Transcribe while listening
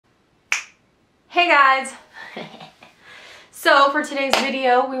Hey guys! So for today's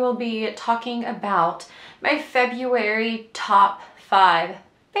video, we will be talking about my February top 5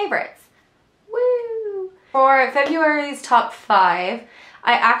 favorites. Woo! For February's top 5,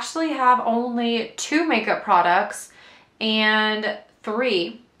 I actually have only 2 makeup products and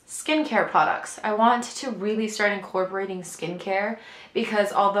 3 skincare products. I want to really start incorporating skincare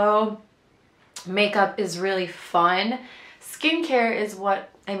because although makeup is really fun, skincare is what,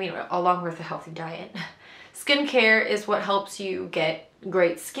 along with a healthy diet, skincare is what helps you get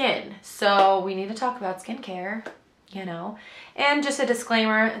great skin. So we need to talk about skincare, you know. And just a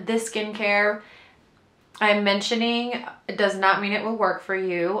disclaimer, this skincare I'm mentioning does not mean it will work for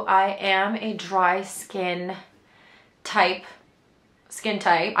you. I am a dry skin type.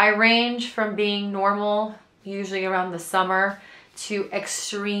 I range from being normal, usually around the summer, to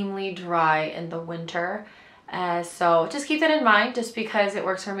extremely dry in the winter. So just keep that in mind. Just because it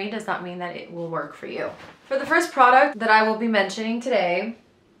works for me does not mean that it will work for you. For the first product that I will be mentioning today,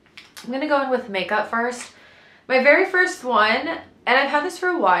 I'm going to go in with makeup first. My very first one, and I've had this for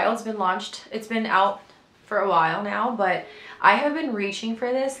a while, it's been launched, it's been out for a while now, but I have been reaching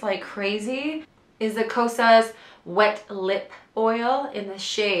for this like crazy, is the Kosas Wet Lip Oil in the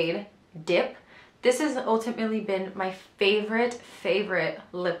shade Dip. This has ultimately been my favorite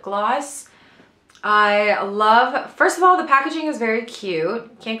lip gloss. I love, first of all, the packaging is very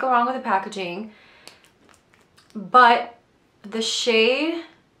cute. Can't go wrong with the packaging. But the shade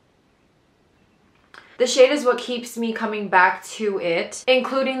is what keeps me coming back to it,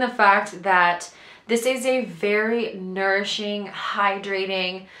 including the fact that this is a very nourishing,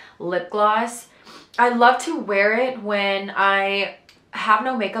 hydrating lip gloss. I love to wear it when I have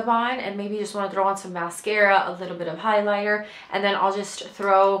no makeup on and maybe just want to throw on some mascara, a little bit of highlighter, and then I'll just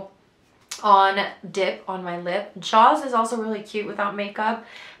throw on Dip on my lip. Jaws is also really cute without makeup,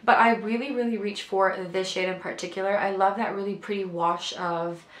 but I really reach for this shade in particular. I love that really pretty wash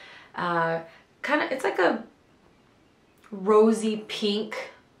of it's like a rosy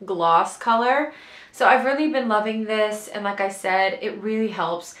pink gloss color. So I've really been loving this, and like I said, it really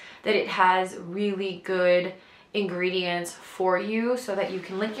helps that it has really good ingredients for you so that you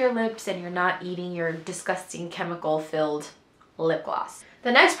can lick your lips and you're not eating your disgusting chemical filled lip gloss.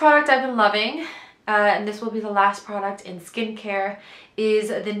 The next product I've been loving, and this will be the last product in skincare, is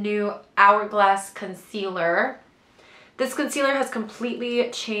the new Hourglass concealer. This concealer has completely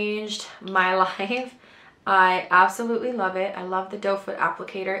changed my life. I absolutely love it. I love the doe foot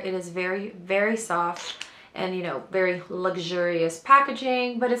applicator. It is very soft and, you know, very luxurious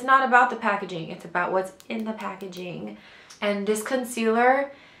packaging, but it's not about the packaging. It's about what's in the packaging. And this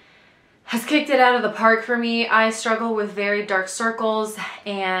concealer has kicked it out of the park for me. I struggle with very dark circles,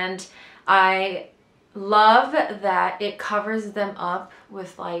 and I love that it covers them up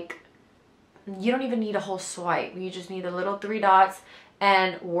with, like, you don't even need a whole swipe. You just need the little 3 dots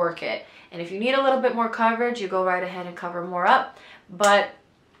and work it. And if you need a little bit more coverage, you go right ahead and cover more up. But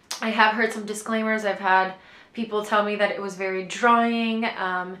I have heard some disclaimers. I've had people tell me that it was very drying.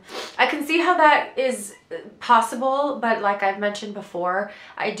 I can see how that is possible, but like I've mentioned before,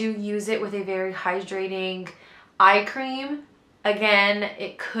 I do use it with a very hydrating eye cream. Again,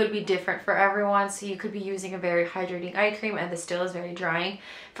 it could be different for everyone, so you could be using a very hydrating eye cream and this still is very drying.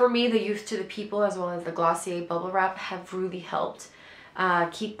 For me, the Youth to the People as well as the Glossier Bubble Wrap have really helped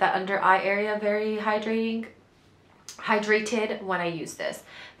keep that under eye area very hydrated when I use this.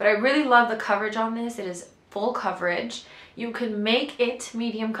 But I really love the coverage on this. It is full coverage. You can make it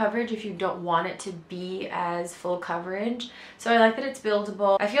medium coverage if you don't want it to be as full coverage. So I like that it's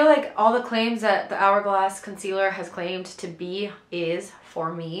buildable. I feel like all the claims that the Hourglass concealer has claimed to be is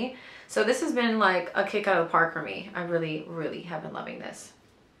for me. So this has been like a kick out of the park for me. I really have been loving this.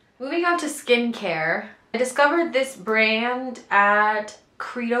 Moving on to skincare, I discovered this brand at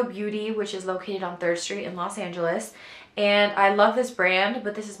Credo Beauty, which is located on 3rd Street in Los Angeles. And I love this brand,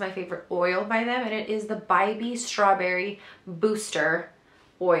 but this is my favorite oil by them, and it is the bybi Strawberry Booster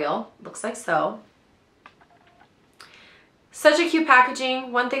Oil. Looks like so. Such a cute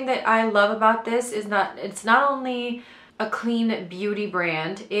packaging. One thing that I love about this is it's not only a clean beauty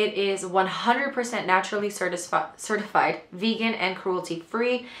brand, it is 100% naturally certified, vegan and cruelty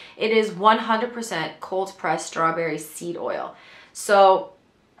free. It is 100% cold pressed strawberry seed oil. So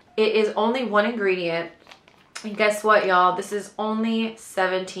it is only one ingredient. And guess what, y'all? This is only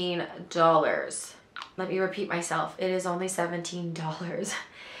 $17. Let me repeat myself. It is only $17.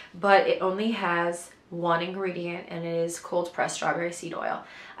 But it only has one ingredient, and it is cold pressed strawberry seed oil.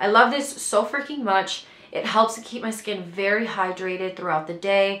 I love this so freaking much. It helps to keep my skin very hydrated throughout the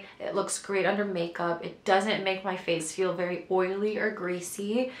day. It looks great under makeup. It doesn't make my face feel very oily or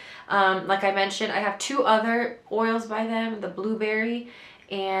greasy. Like I mentioned, I have 2 other oils by them, the blueberry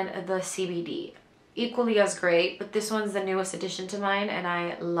and the CBD. Equally as great, but this one's the newest addition to mine and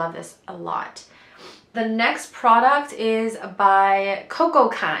I love this a lot. The next product is by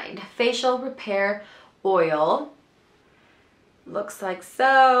Cocokind Facial Repair Oil. Looks like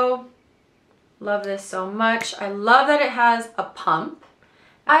so. Love this so much. I love that it has a pump.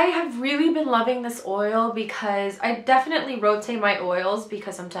 I have really been loving this oil because I definitely rotate my oils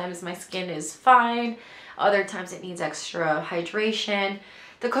because sometimes my skin is fine, other times it needs extra hydration.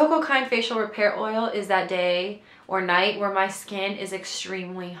 The Cocokind Facial Repair Oil is that day or night where my skin is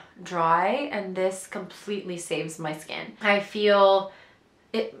extremely dry, and this completely saves my skin.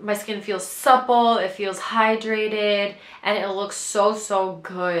 My skin feels supple, it feels hydrated, and it looks so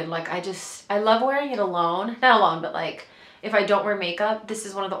good. Like I love wearing it alone. Not alone, but like if I don't wear makeup, this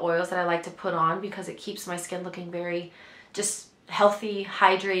is one of the oils that I like to put on because it keeps my skin looking very just healthy,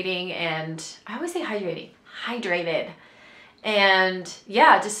 hydrating, and I always say hydrated. And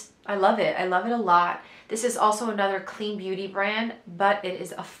yeah, just I love it. I love it a lot. This is also another clean beauty brand, but it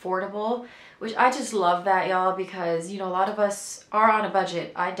is affordable, which I just love that, y'all, because, you know, a lot of us are on a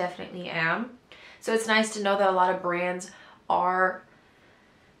budget. I definitely am. So it's nice to know that a lot of brands are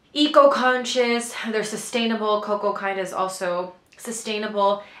eco-conscious, they're sustainable. Cocokind is also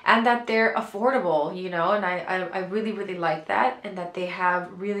sustainable, and that they're affordable, you know, and I really like that, and that they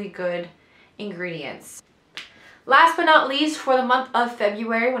have really good ingredients. Last but not least, for the month of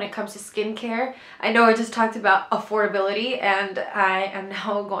February, when it comes to skincare, I know I just talked about affordability, and I am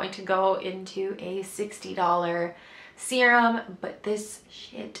now going to go into a $60 serum, but this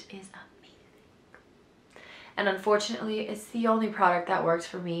shit is amazing. And unfortunately, it's the only product that works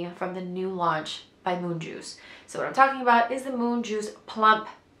for me from the new launch by Moonjuice. So what I'm talking about is the Moonjuice Plump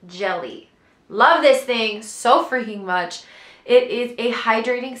Jelly. Love this thing so freaking much. It is a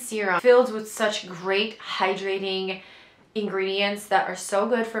hydrating serum filled with such great hydrating ingredients that are so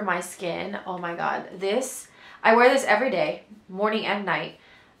good for my skin. Oh my god. I wear this every day, morning and night.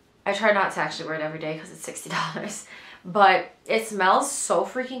 I try not to actually wear it every day because it's $60. But it smells so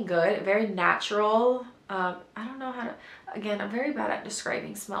freaking good. Very natural. I don't know how to... Again, I'm very bad at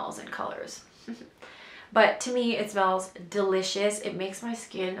describing smells and colors. But to me, it smells delicious. It makes my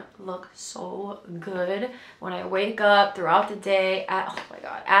skin look so good when I wake up, throughout the day, oh my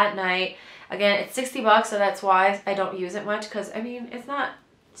god, at night. Again, it's $60, so that's why I don't use it much, because I mean, it's not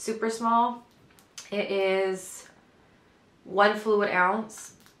super small. It is 1 fluid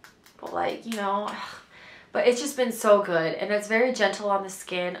ounce, but like, you know, but it's just been so good, and it's very gentle on the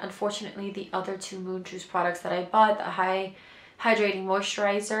skin. Unfortunately, the other 2 Moonjuice products that I bought, the hydrating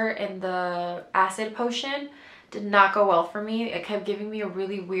moisturizer and the acid potion, did not go well for me. It kept giving me a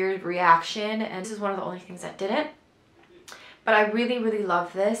really weird reaction, and this is one of the only things that didn't. But I really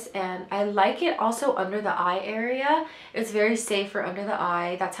love this, and I like it also under the eye area. It's very safe for under the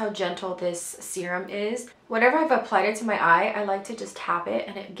eye. That's how gentle this serum is. Whenever I've applied it to my eye, I like to just tap it,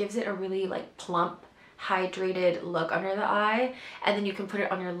 and it gives it a really like plump, hydrated look under the eye, and then you can put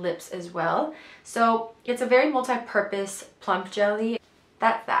it on your lips as well. So it's a very multi-purpose plump jelly.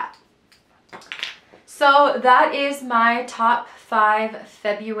 That's that. So that is my top 5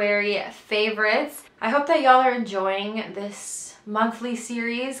 February favorites. I hope that y'all are enjoying this monthly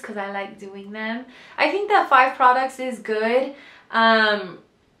series because I like doing them. I think that 5 products is good.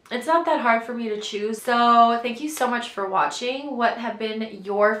 It's not that hard for me to choose. So thank you so much for watching. What have been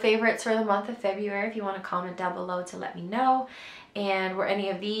your favorites for the month of February? If you want to comment down below to let me know. And were any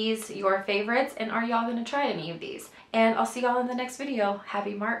of these your favorites? And are y'all going to try any of these? And I'll see y'all in the next video.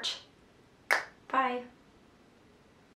 Happy March. Bye.